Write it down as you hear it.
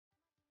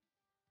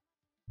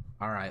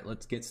All right,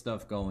 let's get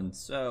stuff going.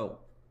 So,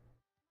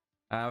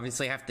 I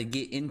obviously have to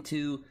get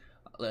into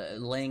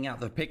laying out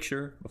the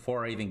picture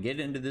before I even get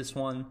into this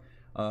one.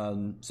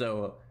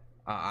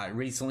 I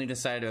recently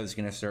decided I was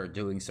going to start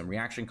doing some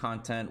reaction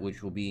content,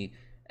 which will be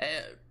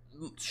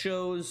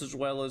shows as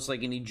well as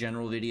like any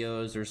general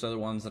videos. There's other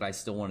ones that I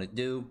still want to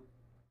do.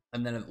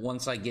 And then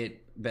once I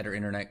get better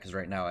internet, because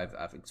right now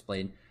I've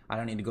explained, I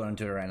don't need to go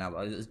into it right now,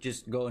 but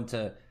just go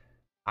into,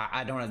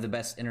 I don't have the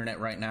best internet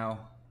right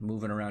now,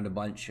 moving around a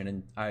bunch,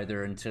 and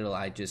either until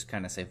I just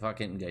kind of say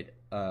fuck it and get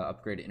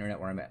upgraded internet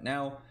where I'm at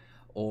now,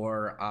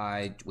 or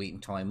I wait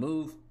until I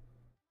move.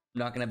 I'm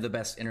not gonna have the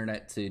best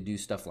internet to do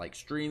stuff like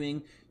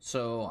streaming,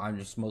 so I'm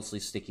just mostly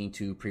sticking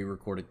to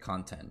pre-recorded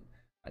content.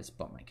 I just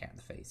bumped my cat in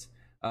the face.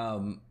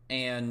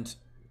 And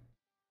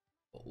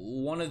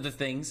one of the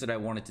things that I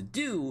wanted to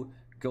do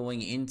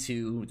going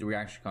into the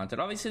reaction content,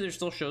 obviously there's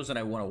still shows that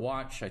I want to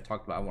watch. I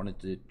talked about I wanted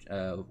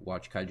to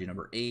watch Kaiju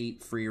number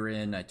 8,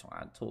 Freerin. I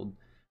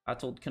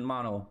told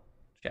Kinmano,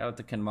 shout out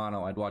to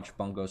Kinmano, I'd watch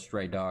Bungo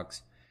Stray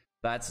Dogs.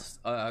 That's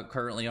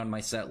currently on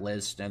my set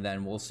list, and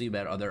then we'll see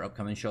about other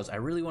upcoming shows. I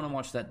really want to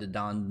watch that the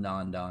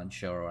Don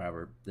show, or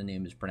however the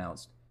name is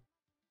pronounced.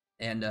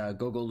 And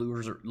Go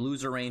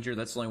Loser Ranger,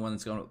 that's the only one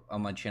that's going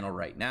on my channel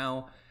right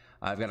now.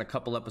 I've got a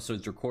couple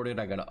episodes recorded.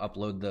 I got to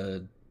upload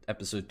the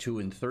episode 2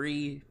 and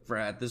 3. For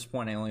at this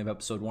point, I only have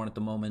episode 1 at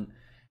the moment.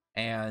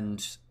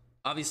 And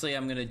obviously,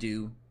 I'm going to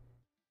do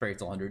Fairy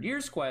Tail 100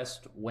 Years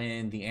Quest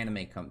when the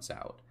anime comes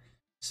out.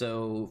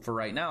 So for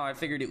right now, I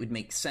figured it would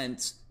make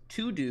sense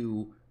to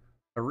do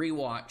a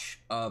rewatch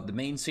of the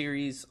main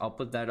series. I'll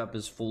put that up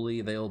as fully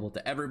available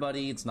to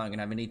everybody. It's not going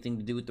to have anything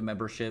to do with the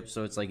membership.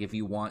 So it's like if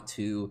you want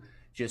to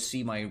just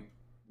see my,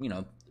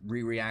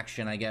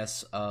 re-reaction, I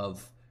guess,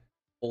 of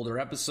older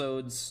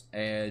episodes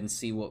and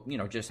see what,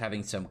 just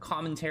having some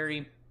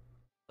commentary,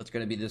 that's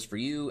going to be this for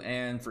you.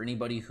 And for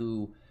anybody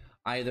who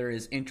either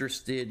is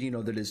interested,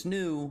 that is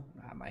new.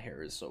 My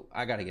hair is so,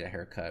 I got to get a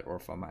haircut, or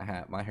if on my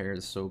hat, my hair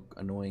is so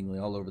annoyingly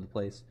all over the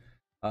place.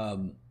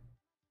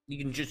 You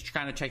can just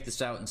kind of check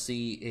this out and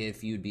see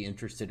if you'd be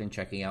interested in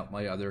checking out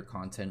my other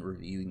content,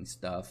 reviewing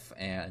stuff,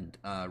 and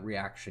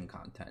reaction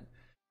content.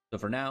 So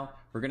for now,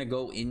 we're going to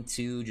go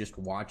into just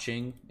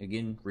watching,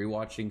 again,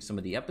 rewatching some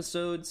of the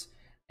episodes.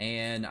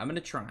 And I'm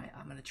going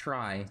to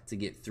try to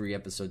get 3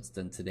 episodes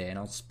done today. And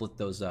I'll split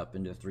those up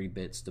into 3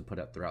 bits to put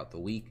up throughout the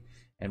week.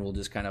 And we'll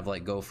just kind of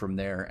like go from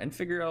there and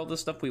figure out all the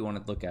stuff we want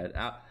to look at.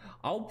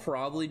 I'll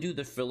probably do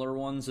the filler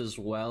ones as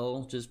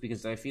well, just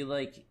because I feel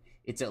like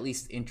it's at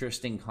least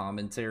interesting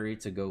commentary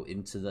to go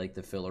into like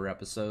the filler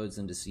episodes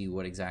and to see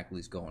what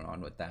exactly is going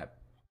on with that.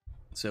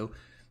 So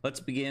let's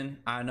begin.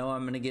 I know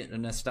I'm going to get a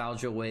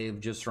nostalgia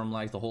wave just from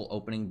like the whole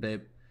opening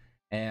bit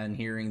and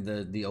hearing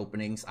the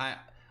openings.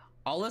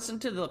 I'll listen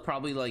to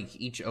probably like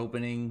each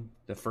opening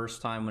the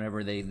first time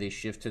whenever they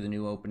shift to the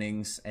new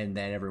openings, and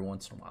then every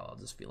once in a while I'll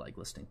just feel like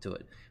listening to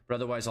it. But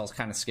otherwise I'll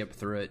kind of skip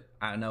through it.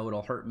 I know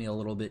it'll hurt me a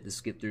little bit to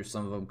skip through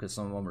some of them because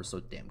some of them are so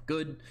damn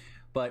good.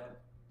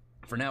 But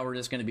for now, we're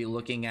just going to be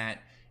looking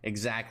at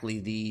exactly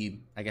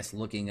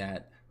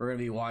we're going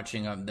to be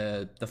watching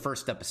the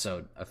first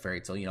episode of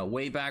Fairy Tail,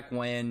 way back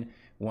when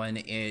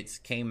it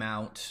came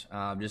out,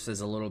 just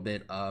as a little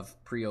bit of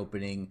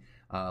pre-opening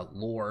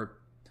lore.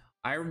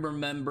 I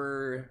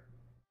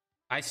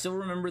still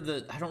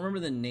remember I don't remember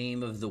the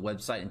name of the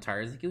website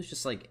entirely. I think it was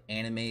just like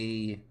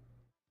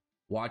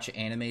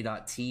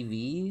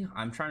watchanime.tv.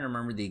 I'm trying to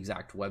remember the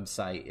exact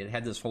website. It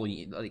had this whole,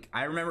 like,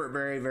 I remember it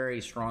very,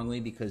 very strongly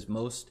because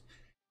most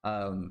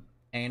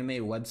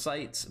anime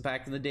websites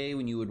back in the day,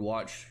 when you would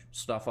watch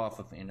stuff off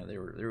of, they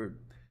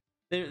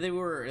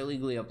were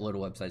illegally uploaded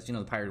websites,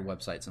 the pirated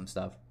websites and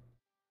stuff.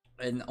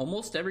 And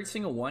almost every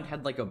single one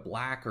had like a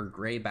black or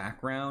gray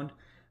background.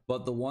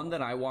 But the one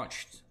that I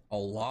watched a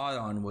lot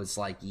on was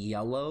like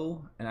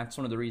yellow, and that's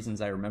one of the reasons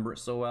I remember it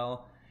so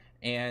well.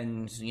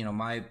 And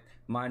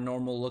my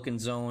normal looking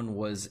zone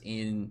was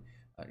in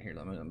here.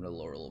 I'm gonna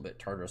lower a little bit.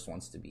 Tartarus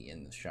wants to be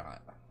in the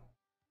shot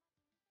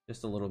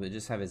just a little bit,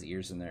 just have his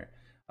ears in there.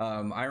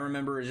 I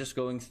remember just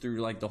going through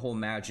like the whole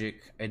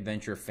magic,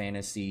 adventure,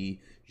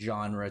 fantasy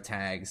genre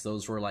tags.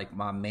 Those were like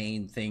my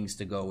main things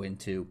to go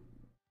into,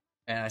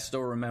 and I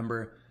still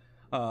remember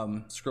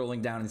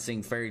scrolling down and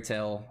seeing Fairy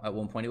Tail at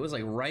one point. It was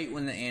like right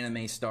when the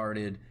anime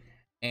started,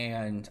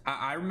 and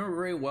I remember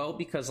very well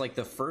because like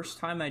the first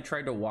time I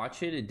tried to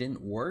watch it, it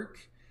didn't work,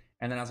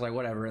 and then I was like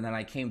whatever, and then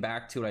I came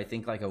back to it I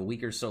think like a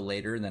week or so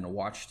later, and then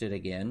watched it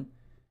again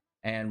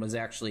and was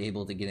actually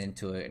able to get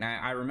into it. And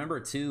I remember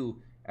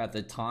too, at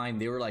the time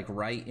they were like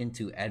right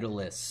into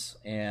Edalus,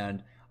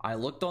 and I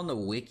looked on the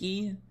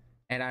wiki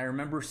and I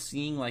remember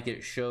seeing like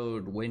it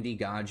showed Wendy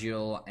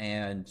Gagiel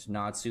and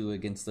Natsu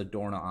against the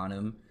Dorna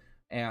Anum.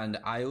 And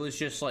I was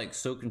just like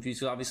so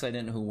confused. Obviously, I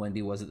didn't know who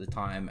Wendy was at the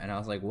time. And I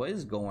was like, what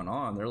is going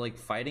on? They're like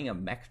fighting a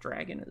mech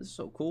dragon. It's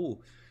so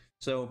cool.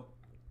 So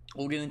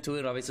we'll get into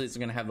it. Obviously, it's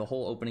going to have the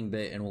whole opening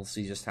bit, and we'll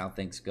see just how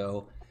things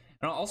go.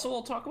 And also,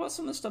 I'll talk about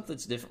some of the stuff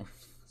that's different.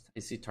 I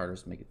see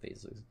Tartarus making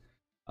faces.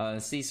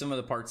 See some of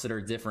the parts that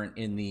are different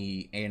in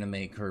the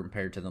anime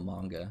compared to the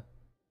manga.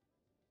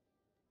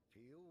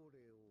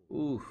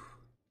 Ooh,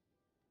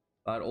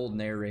 that old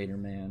narrator,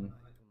 man.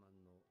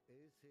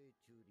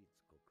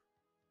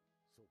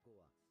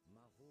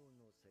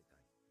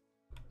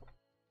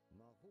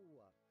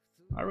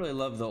 I really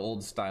love the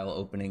old style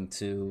opening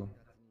too.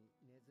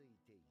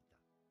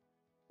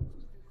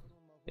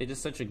 It is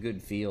such a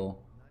good feel.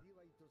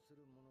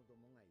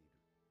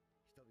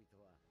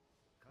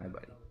 Hi,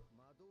 buddy.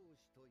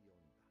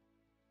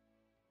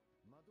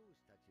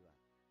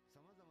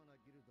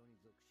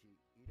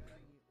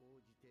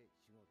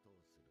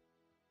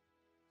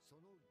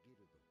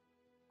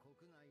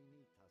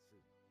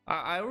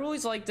 I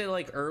always liked it,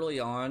 like, early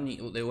on,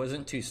 it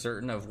wasn't too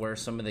certain of where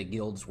some of the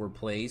guilds were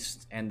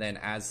placed, and then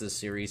as the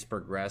series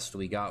progressed,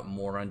 we got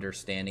more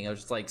understanding. I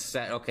was just like,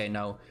 set, okay,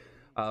 no,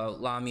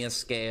 Lamia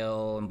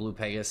Scale and Blue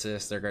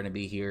Pegasus, they're going to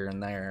be here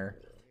and there.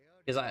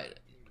 Because I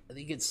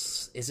think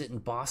is it in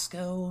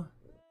Bosco?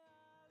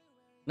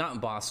 Not in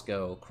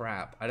Bosco,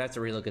 crap. I'd have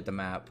to relook at the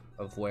map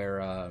of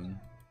where,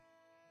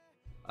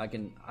 I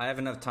have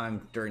enough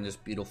time during this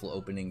beautiful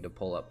opening to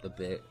pull up the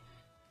bit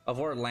of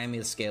where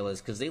Lamia Scale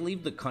is, because they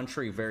leave the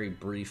country very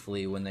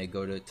briefly when they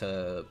go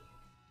to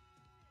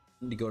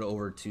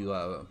over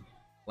to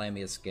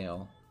Lamia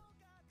Scale.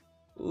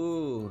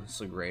 Ooh, it's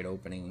a great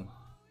opening.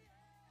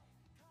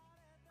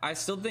 I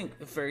still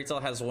think Fairy Tail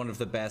has one of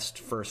the best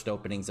first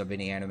openings of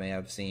any anime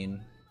I've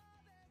seen.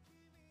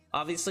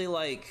 Obviously,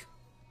 like,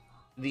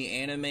 the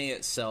anime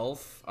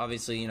itself,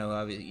 obviously, you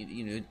know,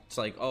 it's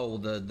like, oh,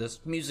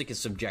 this music is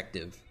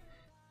subjective,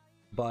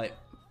 but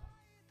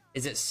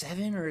is it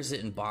 7 or is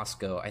it in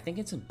Bosco? I think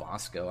it's in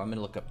Bosco. I'm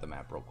gonna look up the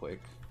map real quick.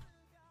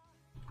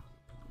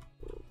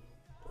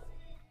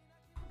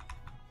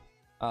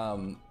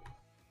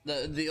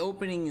 The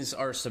openings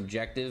are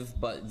subjective,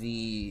 but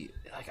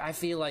I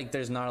feel like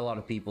there's not a lot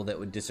of people that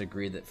would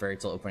disagree that Fairy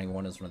Tail opening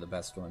 1 is one of the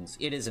best ones.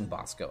 It is in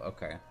Bosco,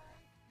 okay.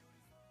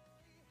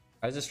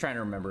 I was just trying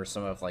to remember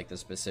some of, like, the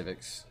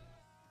specifics.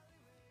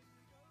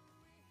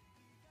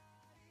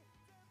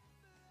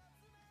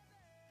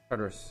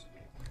 Tartarus.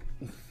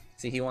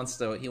 See, he wants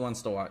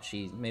to watch.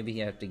 Maybe he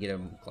have to get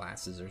him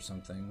glasses or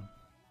something.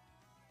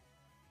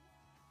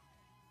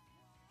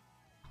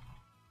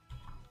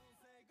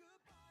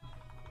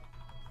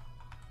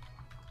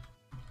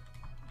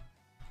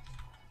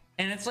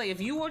 And it's like,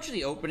 if you watch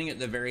the opening at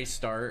the very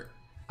start,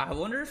 I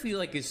wonder if you,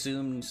 like,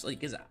 assumed, like,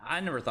 because I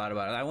never thought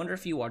about it. I wonder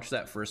if you watched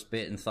that first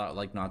bit and thought,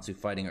 like, Natsu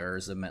fighting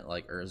Urza meant,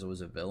 like, Urza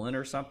was a villain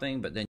or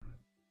something, but then...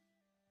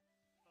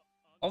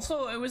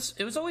 Also, it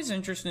was always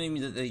interesting to me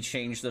that they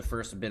changed the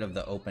first bit of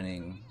the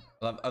opening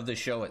of the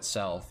show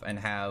itself and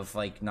have,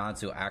 like,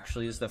 Natsu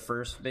actually is the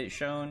first bit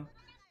shown.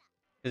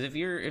 Because if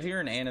you're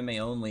an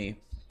anime only,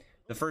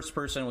 the first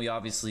person we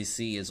obviously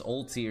see is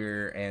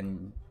Ultir,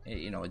 and,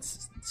 you know,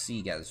 it's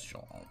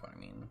Seagazshol, I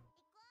mean.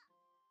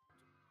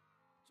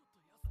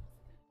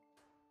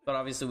 But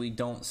obviously we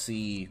don't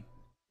see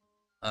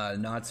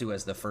Natsu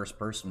as the first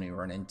person we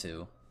run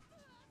into.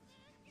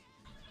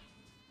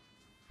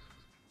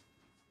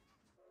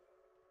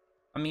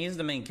 I mean, he's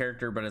the main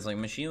character, but it's like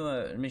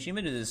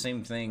Mishima did the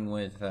same thing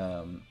with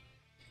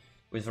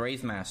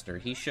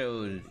Wraithmaster. He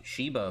showed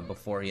Shiba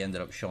before he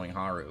ended up showing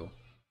Haru.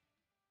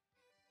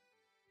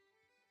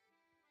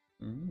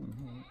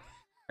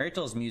 Fairy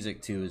Tail's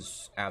music too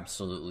is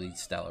absolutely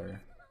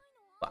stellar.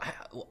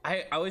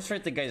 I always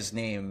forget the guy's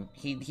name.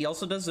 He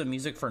also does the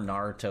music for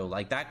Naruto.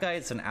 Like, that guy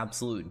is an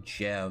absolute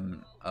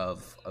gem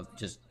of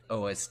just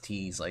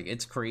OSTs. Like,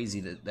 it's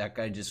crazy that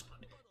guy just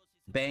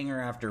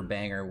banger after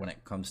banger when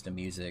it comes to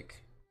music.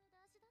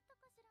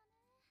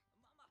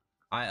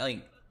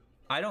 I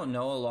don't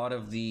know a lot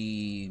of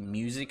the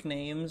music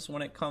names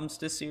when it comes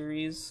to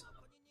series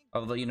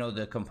of the, you know,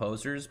 the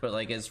composers, but,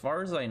 like, as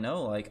far as I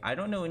know, like, I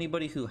don't know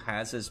anybody who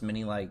has as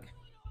many, like,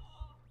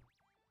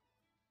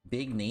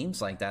 big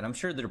names like that. I'm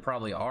sure there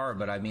probably are,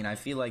 but I mean, I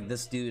feel like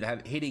this dude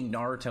hitting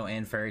Naruto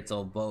and Fairy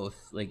Tail both,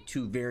 like,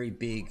 two very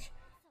big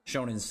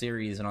shonen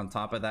series, and on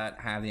top of that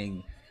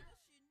having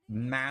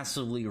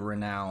massively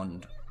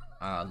renowned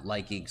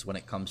likings when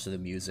it comes to the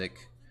music.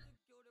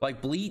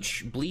 Like,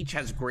 Bleach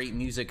has great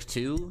music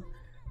too,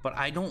 but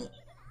I don't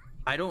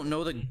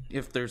know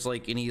if there's,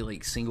 like, any,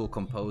 like, single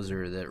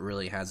composer that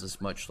really has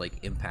as much,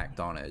 like, impact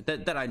on it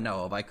that I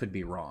know of. I could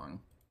be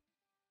wrong.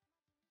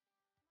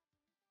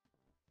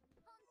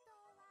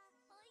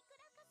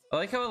 I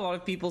like how a lot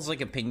of people's,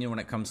 like, opinion when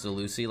it comes to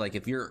Lucy, like,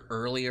 if you're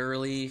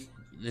early,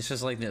 this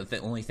is, like, the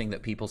only thing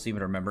that people seem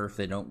to remember if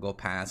they don't go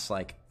past,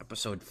 like,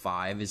 episode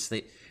 5, is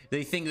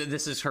they think that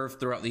this is her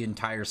throughout the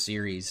entire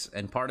series,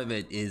 and part of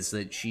it is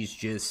that she's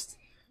just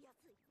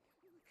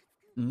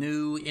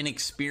new,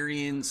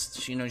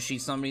 inexperienced, you know,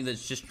 she's somebody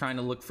that's just trying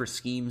to look for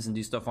schemes and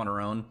do stuff on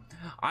her own.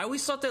 I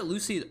always thought that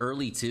Lucy is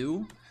early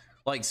too,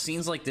 like,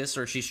 scenes like this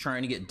where she's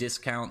trying to get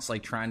discounts,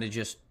 like, trying to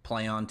just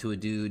play on to a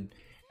dude,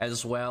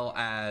 as well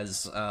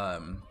as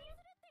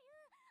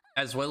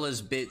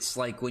bits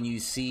like when you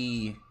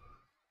see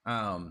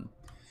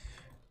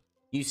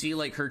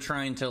like her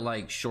trying to,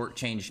 like,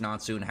 shortchange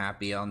Natsu and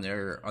Happy on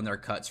their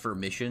cuts for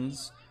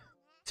missions.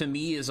 To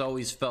me, has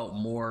always felt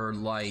more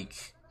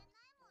like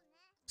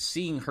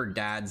seeing her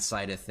dad's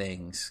side of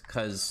things,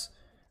 because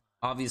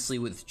obviously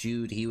with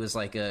Jude, he was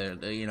like a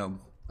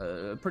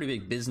pretty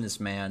big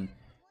businessman,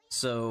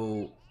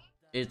 so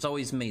it's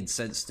always made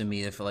sense to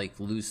me if like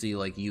Lucy,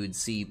 like you would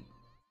see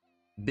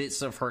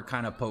bits of her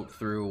kind of poke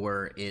through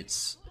where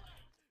it's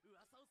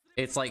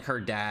like her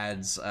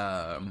dad's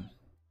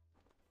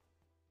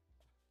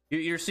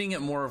you're seeing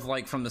it more of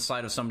like from the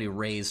side of somebody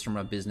raised from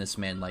a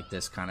businessman like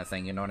this kind of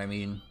thing, you know what I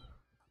mean?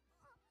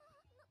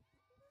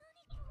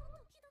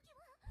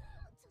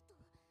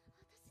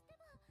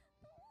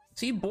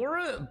 See,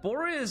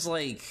 Bora is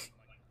like,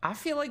 I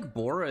feel like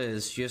Bora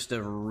is just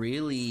a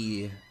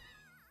really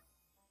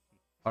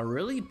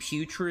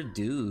putrid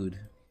dude.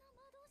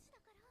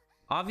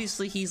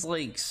 Obviously, he's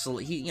like,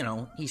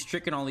 he's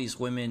tricking all these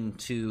women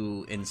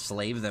to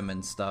enslave them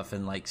and stuff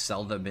and like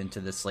sell them into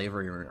the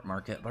slavery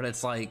market. But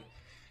it's like,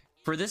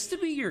 for this to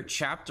be your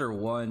chapter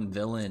 1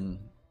 villain,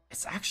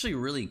 it's actually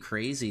really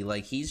crazy.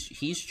 Like, he's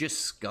just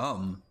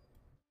scum.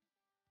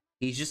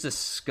 He's just a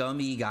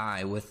scummy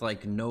guy with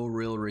like no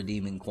real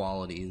redeeming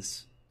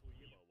qualities.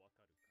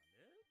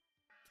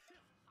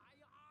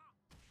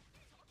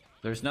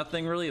 There's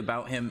nothing really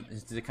about him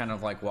to kind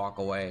of like walk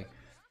away.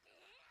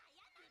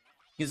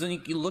 Because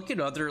when you look at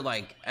other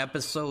like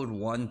episode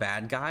 1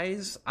 bad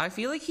guys, I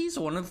feel like he's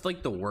one of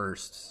like the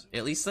worst,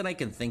 at least that I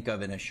can think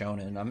of in a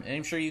shonen.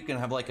 I'm sure you can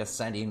have like a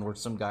setting where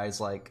some guys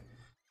like,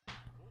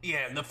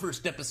 yeah, in the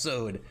first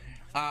episode,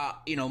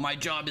 my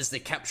job is to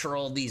capture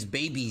all these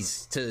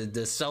babies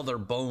to sell their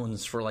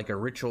bones for like a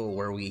ritual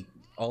where we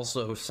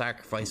also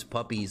sacrifice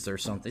puppies or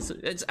something.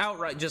 It's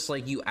outright just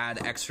like you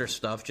add extra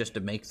stuff just to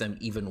make them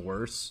even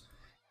worse,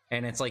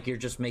 and it's like you're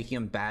just making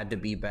them bad to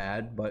be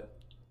bad. But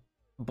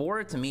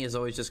Bora to me has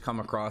always just come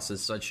across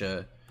as such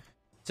a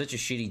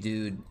shitty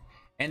dude,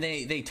 and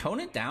they tone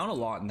it down a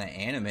lot in the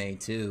anime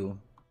too.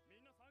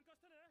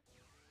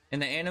 In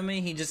the anime,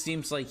 he just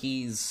seems like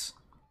he's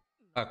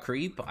a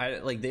creep.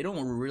 They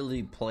don't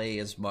really play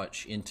as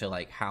much into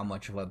like how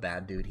much of a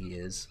bad dude he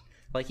is.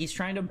 Like, he's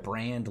trying to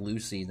brand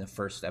Lucy in the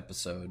first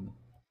episode,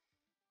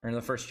 or in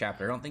the first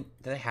chapter. I don't think,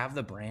 did they have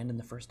the brand in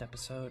the first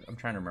episode? I'm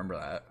trying to remember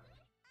that.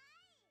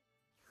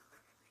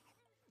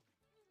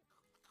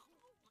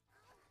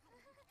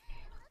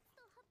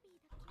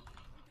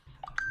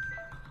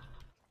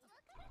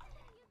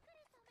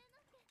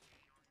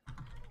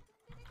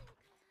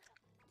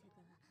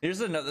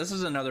 This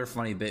is another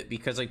funny bit,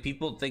 because like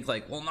people think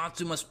like, well,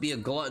 Natsu must be a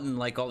glutton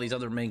like all these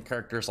other main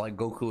characters like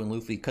Goku and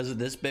Luffy because of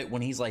this bit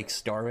when he's like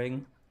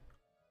starving.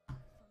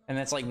 And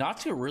it's like,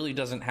 Natsu really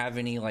doesn't have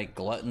any like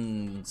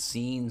glutton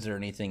scenes or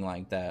anything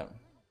like that.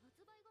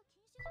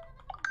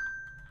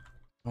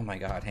 Oh my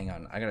god, hang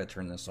on, I gotta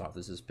turn this off.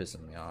 This is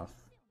pissing me off.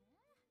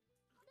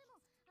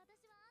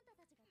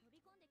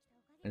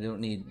 I don't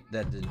need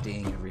that to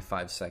ding every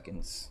 5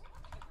 seconds.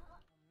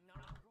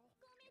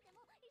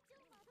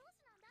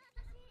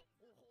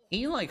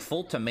 Eating like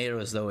full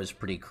tomatoes though is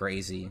pretty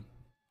crazy.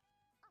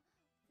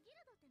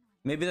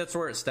 Maybe that's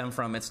where it stemmed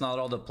from. It's not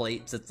all the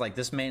plates. It's like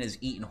this man is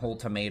eating whole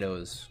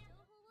tomatoes.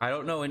 I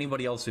don't know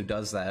anybody else who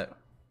does that.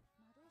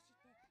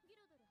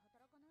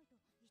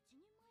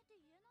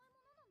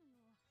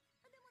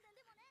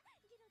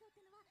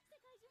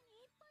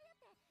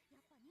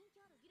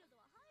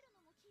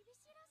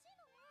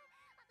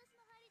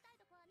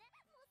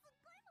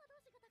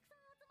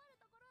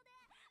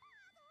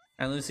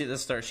 And Lucy at the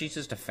start, she's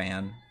just a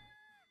fan.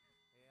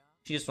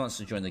 She just wants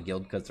to join the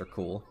guild because they're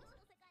cool.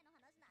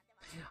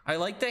 I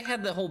like they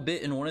had the whole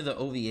bit in one of the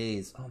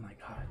OVAs. Oh my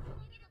god.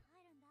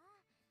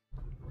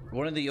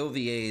 One of the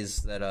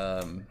OVAs that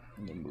let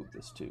me move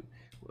this to,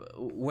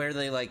 where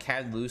they like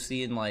had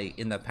Lucy in like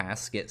in the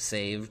past get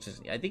saved.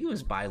 I think it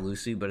was by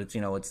Lucy, but it's,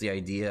 it's the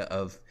idea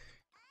of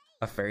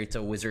a fairy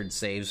tale wizard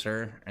saves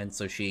her, and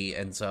so she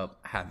ends up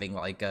having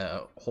like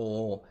a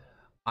whole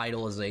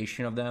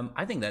idolization of them.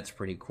 I think that's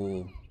pretty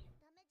cool.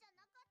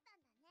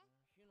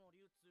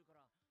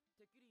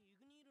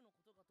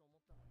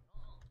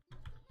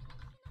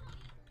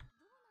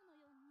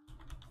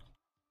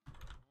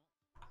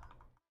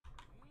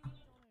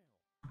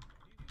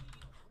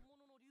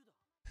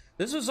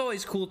 This was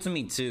always cool to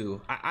me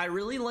too. I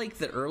really like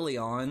that early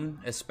on,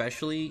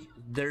 especially,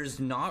 there's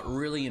not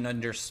really an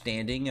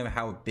understanding of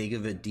how big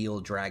of a deal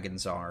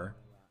dragons are.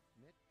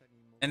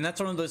 And that's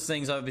one of those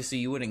things, obviously,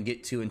 you wouldn't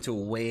get to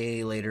until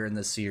way later in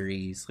the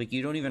series. Like,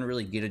 you don't even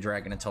really get a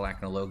dragon until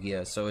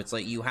Acnologia, so it's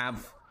like you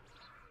have,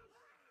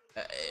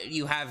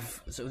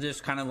 so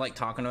just kind of like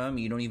talking to them,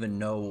 you don't even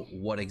know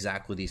what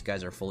exactly these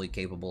guys are fully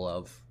capable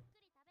of.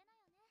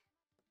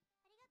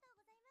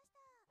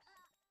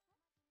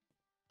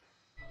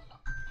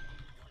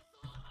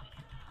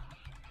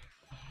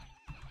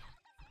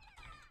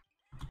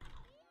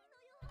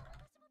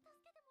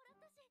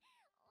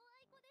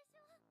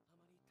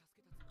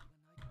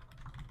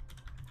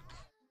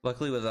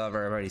 Luckily, with I've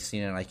already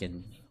seen it, I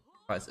can,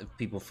 if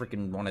people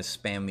freaking want to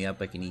spam me up,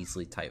 I can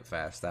easily type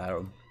fast at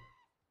them.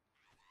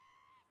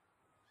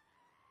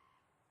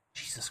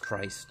 Jesus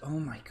Christ. Oh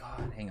my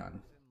god, hang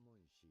on.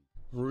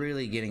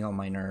 Really getting on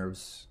my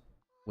nerves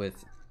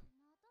with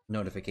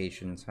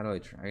notifications. How do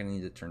I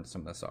need to turn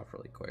some of this off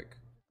really quick.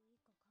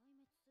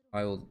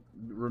 I will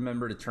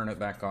remember to turn it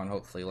back on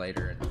hopefully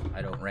later and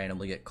I don't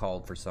randomly get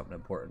called for something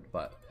important,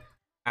 but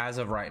as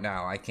of right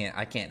now, I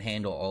can't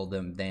handle all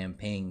them damn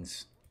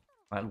pings.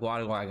 Why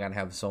do I gotta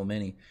have so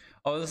many?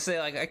 I was gonna say,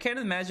 like, I can't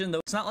imagine though.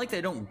 It's not like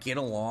they don't get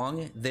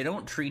along. They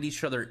don't treat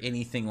each other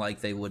anything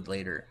like they would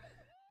later,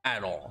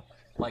 at all.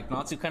 Like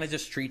Natsu kind of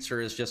just treats her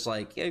as just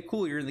like, yeah,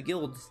 cool, you're in the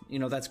guild, you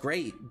know, that's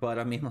great. But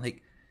I mean,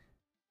 like,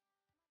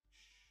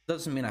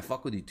 doesn't mean I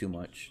fuck with you too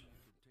much.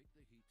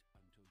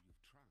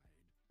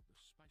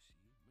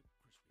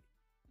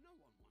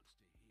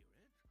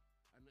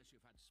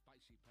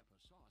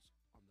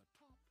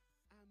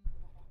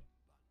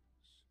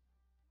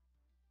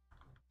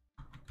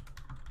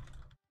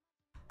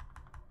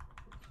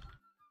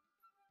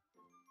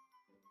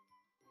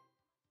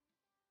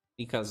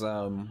 Because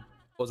what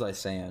was I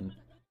saying?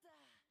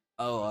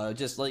 Oh,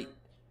 just like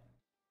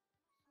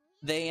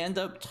they end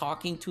up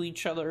talking to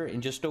each other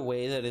in just a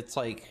way that it's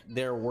like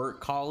they're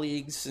work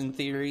colleagues in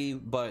theory,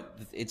 but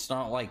it's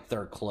not like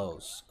they're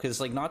close.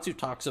 Because like Natsu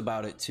talks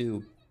about it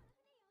too,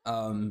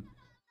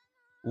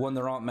 when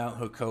they're on Mount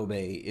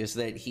Hakobe, is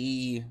that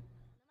he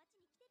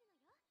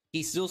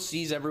still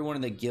sees everyone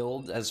in the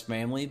guild as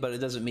family, but it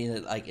doesn't mean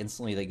that like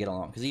instantly they get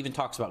along. Because he even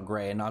talks about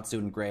Gray, and Natsu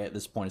and Gray at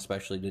this point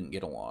especially didn't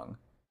get along.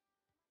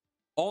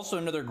 Also,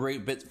 another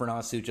great bit for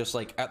Natsu, just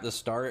like at the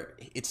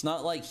start, it's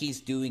not like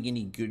he's doing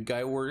any good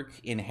guy work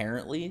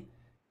inherently.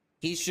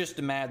 He's just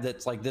mad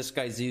that like this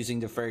guy's using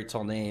the fairy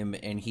tale name,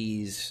 and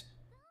it's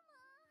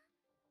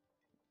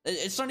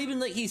not even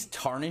that he's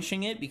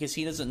tarnishing it because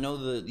he doesn't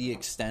know the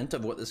extent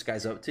of what this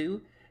guy's up to,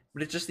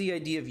 but it's just the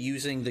idea of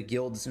using the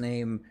guild's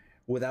name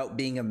without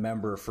being a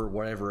member for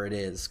whatever it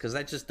is, because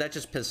that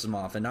just pisses him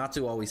off. And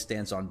Natsu always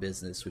stands on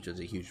business, which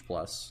is a huge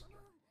plus.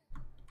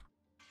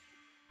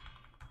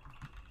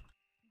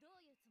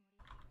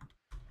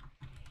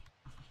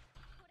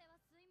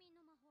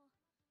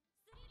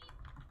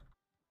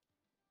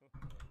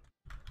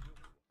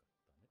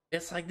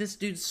 It's like, this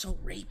dude's so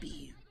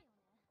rapey.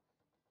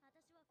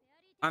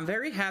 I'm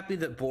very happy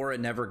that Bora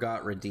never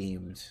got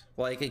redeemed.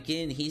 Like,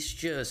 again, he's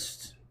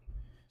just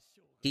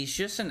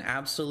an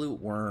absolute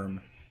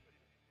worm.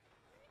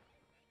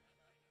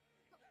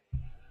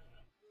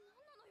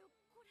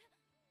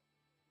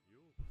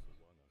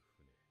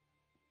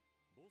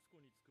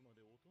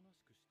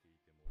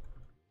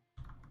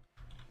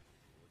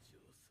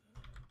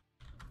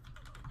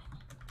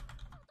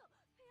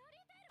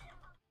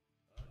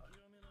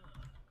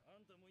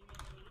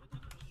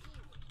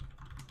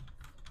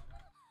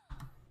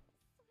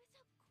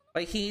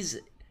 Like,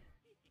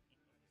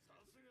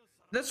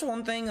 that's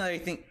one thing I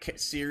think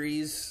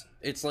series,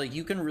 it's like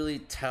you can really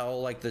tell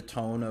like the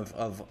tone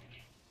of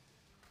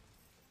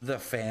the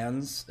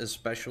fans,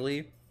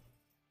 especially,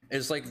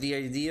 is like the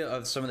idea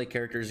of some of the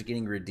characters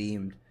getting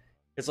redeemed.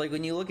 It's like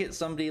when you look at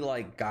somebody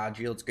like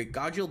Gajeel, it's good.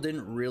 Gajeel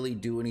didn't really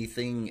do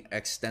anything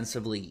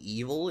extensively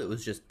evil, it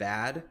was just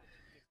bad.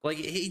 Like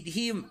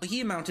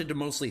he amounted to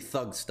mostly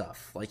thug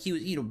stuff. Like he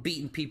was, you know,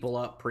 beating people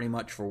up pretty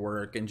much for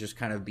work and just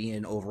kind of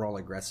being overall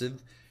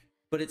aggressive.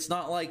 But it's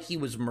not like he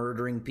was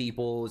murdering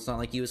people. It's not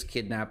like he was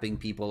kidnapping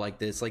people like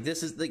this. Like,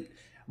 this is like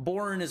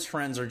Bora and his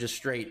friends are just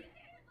straight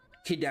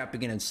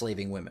kidnapping and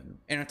enslaving women.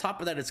 And on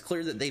top of that, it's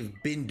clear that they've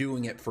been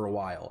doing it for a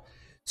while.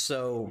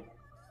 So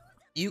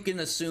you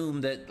can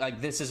assume that like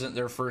this isn't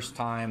their first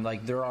time.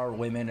 Like, there are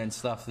women and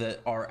stuff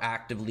that are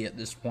actively at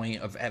this point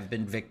have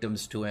been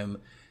victims to him.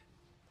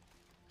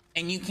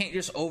 And you can't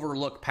just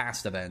overlook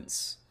past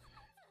events.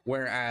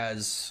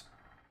 Whereas,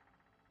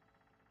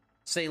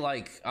 say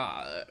like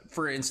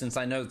for instance,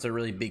 I know it's a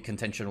really big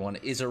contention one,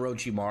 is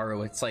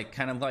Orochimaru. It's like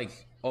kind of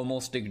like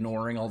almost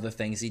ignoring all the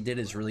things he did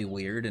is really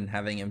weird, and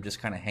having him just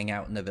kind of hang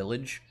out in the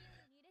village.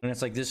 And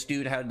it's like this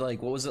dude had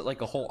like, what was it,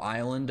 like a whole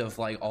island of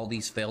like all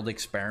these failed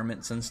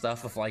experiments and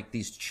stuff of like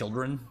these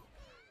children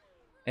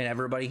and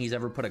everybody he's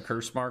ever put a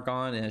curse mark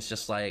on. And it's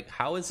just like,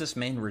 how is this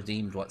man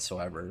redeemed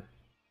whatsoever?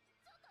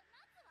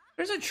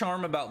 There's a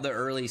charm about the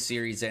early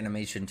series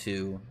animation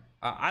too.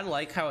 I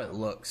like how it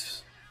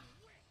looks.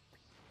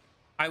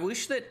 I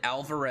wish that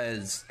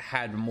Alvarez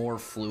had more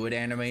fluid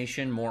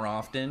animation more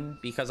often,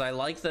 because I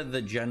like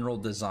the general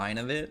design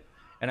of it.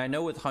 And I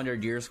know with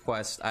 100 Years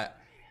Quest,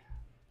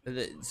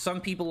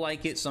 some people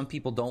like it, some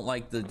people don't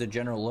like the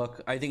general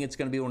look. I think it's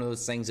going to be one of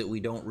those things that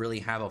we don't really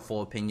have a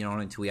full opinion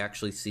on until we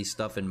actually see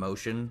stuff in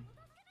motion.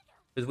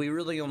 Because we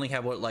really only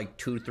have, what, like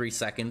 2-3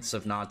 seconds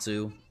of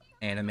Natsu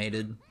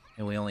animated,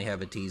 and we only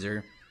have a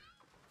teaser.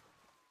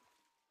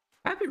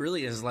 Happy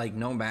really is like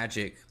no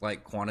magic,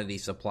 like quantity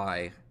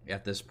supply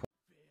at this point.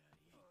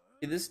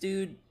 This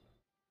dude,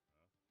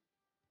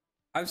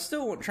 I'm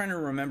still trying to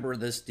remember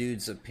this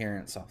dude's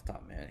appearance off the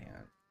top of my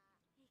head.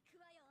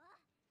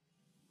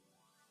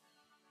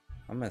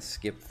 I'm gonna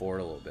skip forward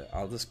a little bit.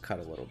 I'll just cut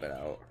a little bit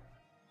out.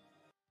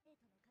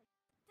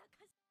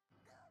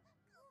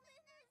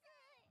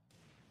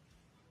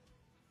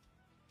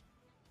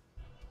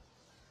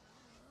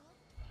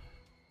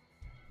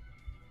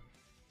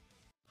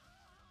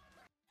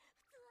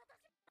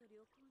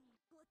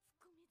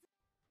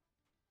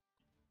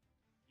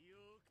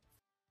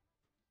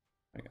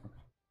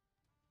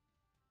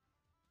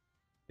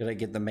 Did I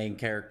get the main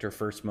character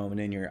first moment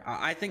in here?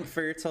 I think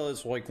Fairy Tail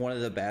is like one of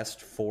the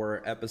best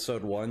for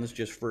episode ones,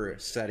 just for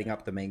setting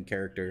up the main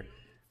character.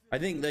 I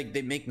think like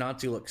they make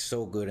Natsu look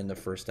so good in the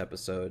first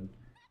episode.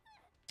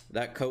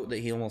 That coat that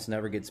he almost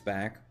never gets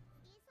back.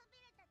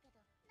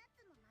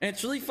 And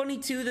it's really funny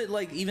too that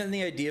like even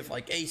the idea of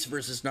like Ace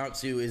versus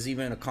Natsu is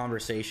even a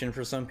conversation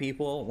for some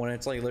people, when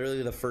it's like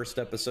literally the first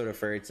episode of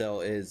Fairy Tail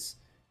is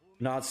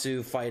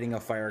Natsu fighting a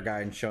fire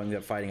guy and showing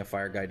that fighting a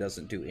fire guy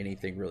doesn't do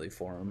anything really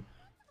for him.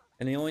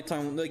 And the only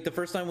time, like the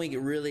first time we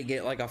really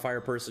get like a fire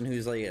person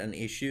who's like an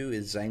issue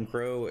is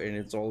Zenkro, and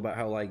it's all about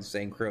how like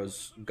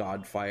Zenkro's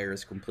god fire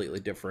is completely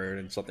different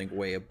and something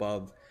way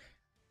above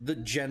the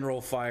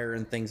general fire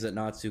and things that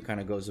Natsu kind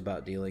of goes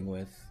about dealing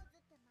with.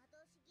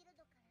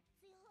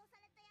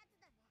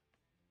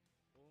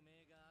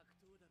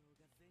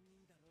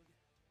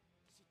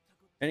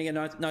 And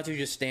again, Natsu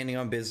just standing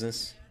on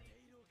business,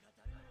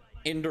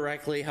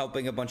 indirectly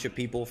helping a bunch of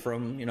people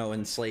from, you know,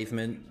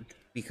 enslavement,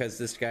 because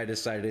this guy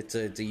decided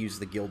to use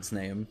the guild's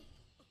name.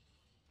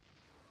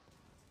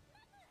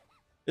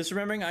 Just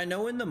remembering, I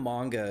know in the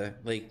manga,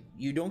 like,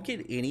 you don't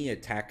get any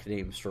attack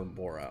names from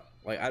Bora.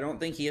 Like, I don't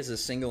think he has a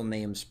single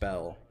name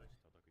spell.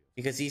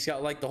 Because he's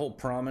got, like, the whole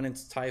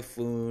Prominence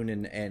Typhoon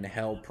and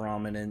Hell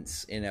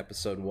Prominence in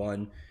episode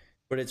 1.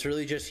 But it's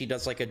really just he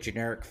does, like, a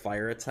generic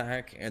fire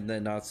attack, and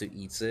then Natsu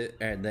eats it,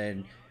 and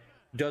then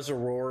does a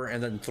roar,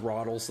 and then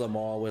throttles them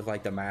all with,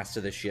 like, the mast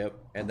of the ship.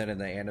 And then in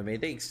the anime,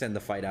 they extend the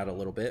fight out a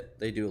little bit.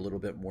 They do a little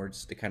bit more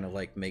just to kind of,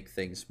 like, make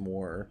things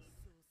more...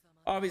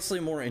 obviously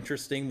more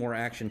interesting, more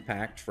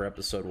action-packed for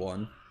episode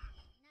 1.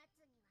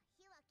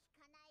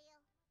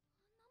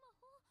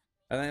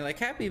 And then, like,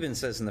 Cap even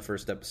says in the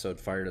first episode,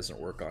 fire doesn't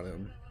work on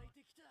him.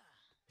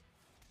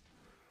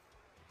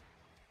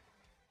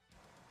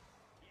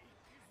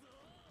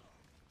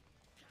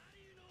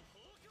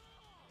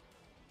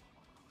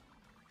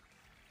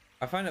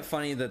 I find it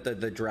funny that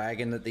the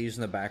dragon that they use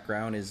in the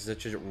background is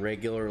such a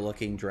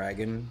regular-looking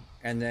dragon,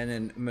 and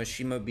then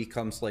Mishima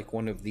becomes like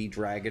one of the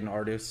dragon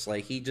artists.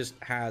 Like, he just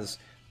has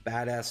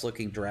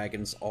badass-looking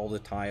dragons all the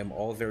time,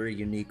 all very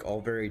unique, all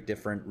very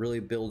different, really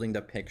building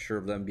the picture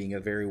of them being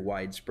a very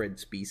widespread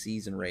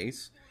species and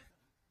race.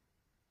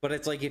 But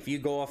it's like, if you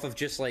go off of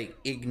just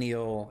like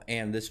Igneo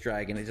and this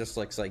dragon, it just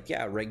looks like,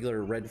 yeah,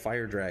 regular red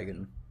fire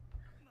dragon.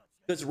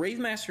 Because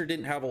Ravemaster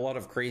didn't have a lot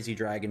of crazy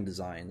dragon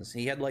designs.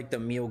 He had like the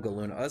Mio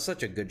Galuna. That's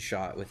such a good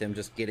shot with him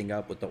just getting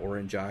up with the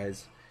orange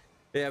eyes.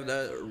 They have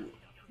the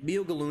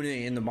Mio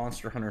Galuna in the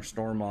Monster Hunter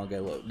Storm manga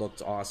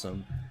looked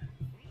awesome.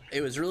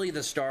 It was really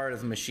the start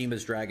of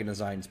Mishima's dragon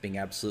designs being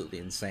absolutely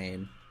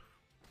insane.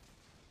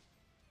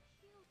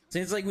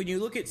 Seems like when you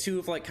look at two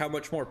of like how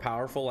much more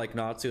powerful like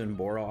Natsu and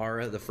Bora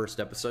are the first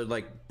episode,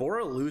 like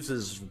Bora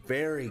loses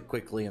very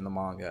quickly in the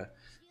manga.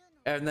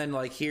 And then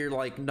like here,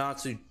 like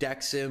Natsu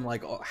decks him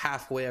like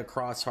halfway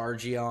across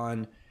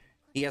Hargion.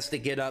 He has to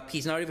get up.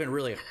 He's not even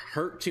really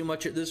hurt too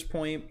much at this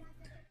point.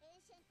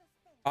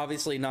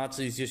 Obviously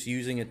Natsu's just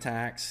using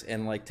attacks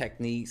and like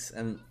techniques,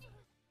 and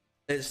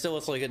it's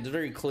like it's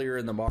very clear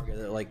in the manga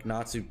that like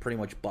Natsu pretty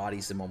much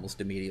bodies him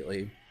almost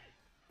immediately.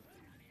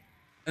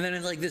 And then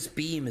it's like this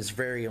beam is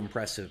very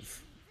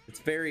impressive. It's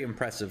very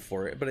impressive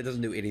for it, but it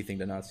doesn't do anything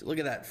to Natsu. Look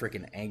at that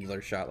freaking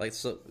angular shot, like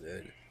so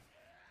good.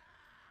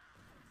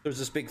 There's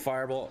this big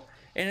fireball,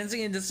 and it's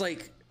just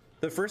like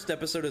the first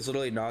episode is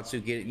literally Natsu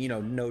getting, you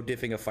know, no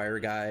diffing a fire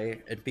guy,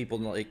 and people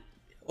like,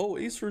 oh,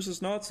 Ace versus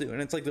Natsu,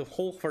 and it's like the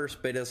whole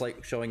first bit is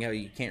like showing how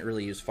you can't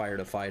really use fire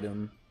to fight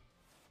him.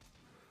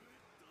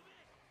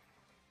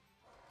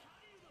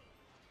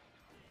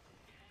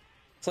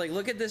 It's like,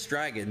 look at this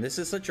dragon. This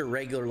is such a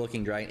regular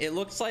looking dragon. It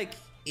looks like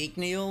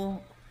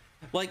Igneo.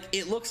 Like,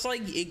 it looks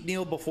like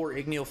Igneo before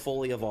Igneo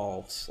fully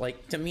evolves.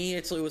 Like, to me,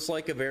 it was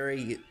like a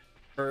very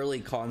early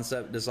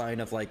concept design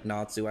of like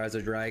Natsu as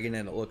a dragon,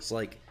 and it looks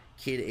like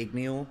Kid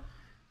Igneo.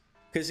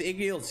 Because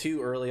Igneo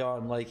too, early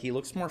on, like, he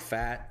looks more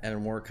fat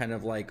and more kind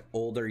of like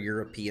older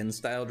European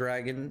style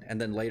dragon, and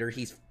then later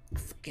he's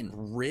freaking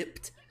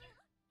ripped.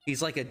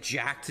 He's like a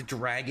jacked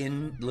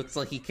dragon. Looks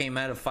like he came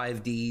out of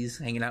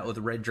 5Ds, hanging out with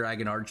Red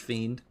Dragon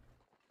Archfiend.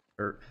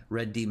 Or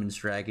Red Demon's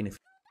Dragon.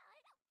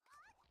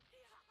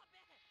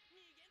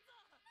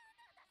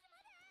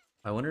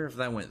 I wonder if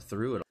that went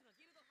through it.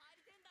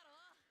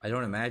 I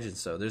don't imagine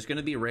so. There's going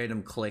to be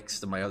random clicks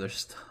to my other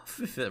stuff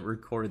if it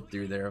recorded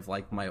through there of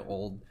like my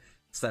old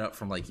setup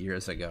from like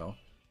years ago.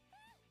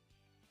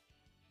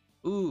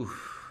 Ooh,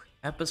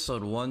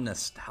 episode 1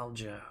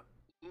 nostalgia.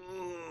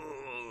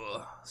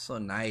 Ooh, so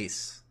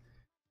nice.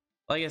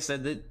 Like I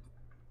said,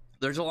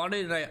 there's a lot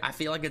of it. I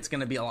feel like it's going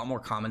to be a lot more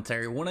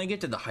commentary when I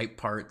get to the hype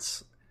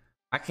parts.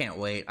 I can't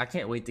wait. I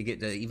can't wait to get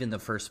to even the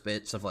first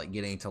bits of like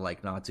getting to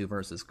like Natsu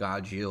versus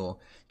Gajeel,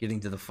 getting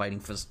to the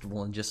fighting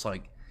festival, and just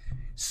like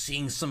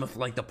seeing some of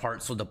like the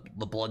parts where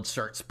the blood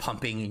starts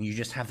pumping and you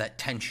just have that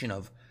tension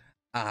of,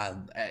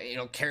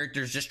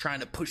 Characters just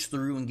trying to push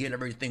through and get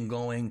everything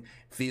going,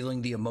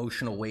 feeling the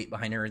emotional weight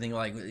behind everything.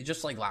 Like,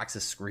 just like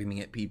Laxus screaming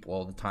at people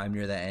all the time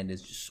near the end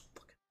is just so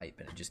fucking hype,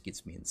 and it just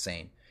gets me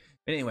insane.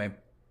 But anyway,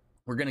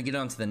 we're gonna get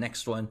on to the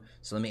next one,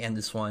 so let me end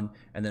this one,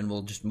 and then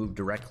we'll just move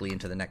directly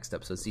into the next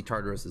episode. See,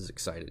 Tartaros is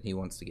excited. He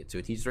wants to get to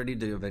it. He's ready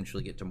to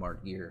eventually get to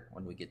Mark Gear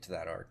when we get to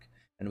that arc,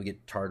 and we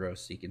get Tartaros,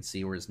 so you can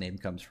see where his name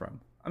comes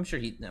from. I'm sure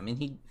he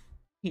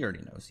already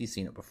knows. He's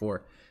seen it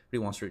before, but he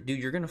wants to.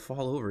 Dude, you're gonna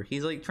fall over.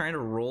 He's like trying to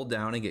roll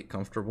down and get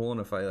comfortable, and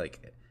if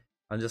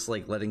I'm just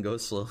like letting go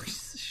slowly.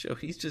 So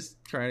he's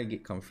just trying to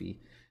get comfy,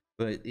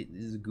 but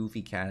his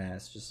goofy cat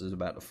ass just is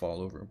about to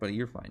fall over. But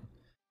you're fine.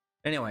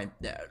 Anyway,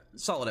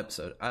 solid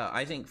episode.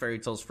 I think Fairy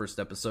Tail's first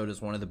episode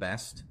is one of the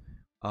best.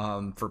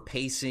 For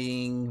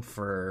pacing,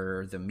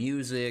 for the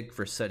music,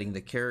 for setting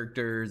the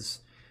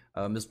characters.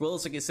 As well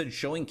as, like I said,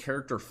 showing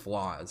character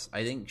flaws.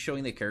 I think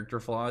showing the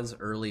character flaws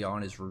early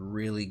on is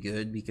really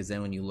good, because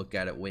then when you look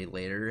at it way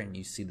later and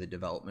you see the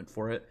development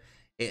for it,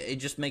 it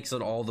just makes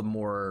it all the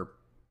more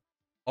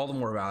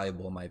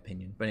valuable, in my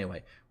opinion. But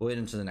anyway, we'll get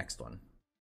into the next one.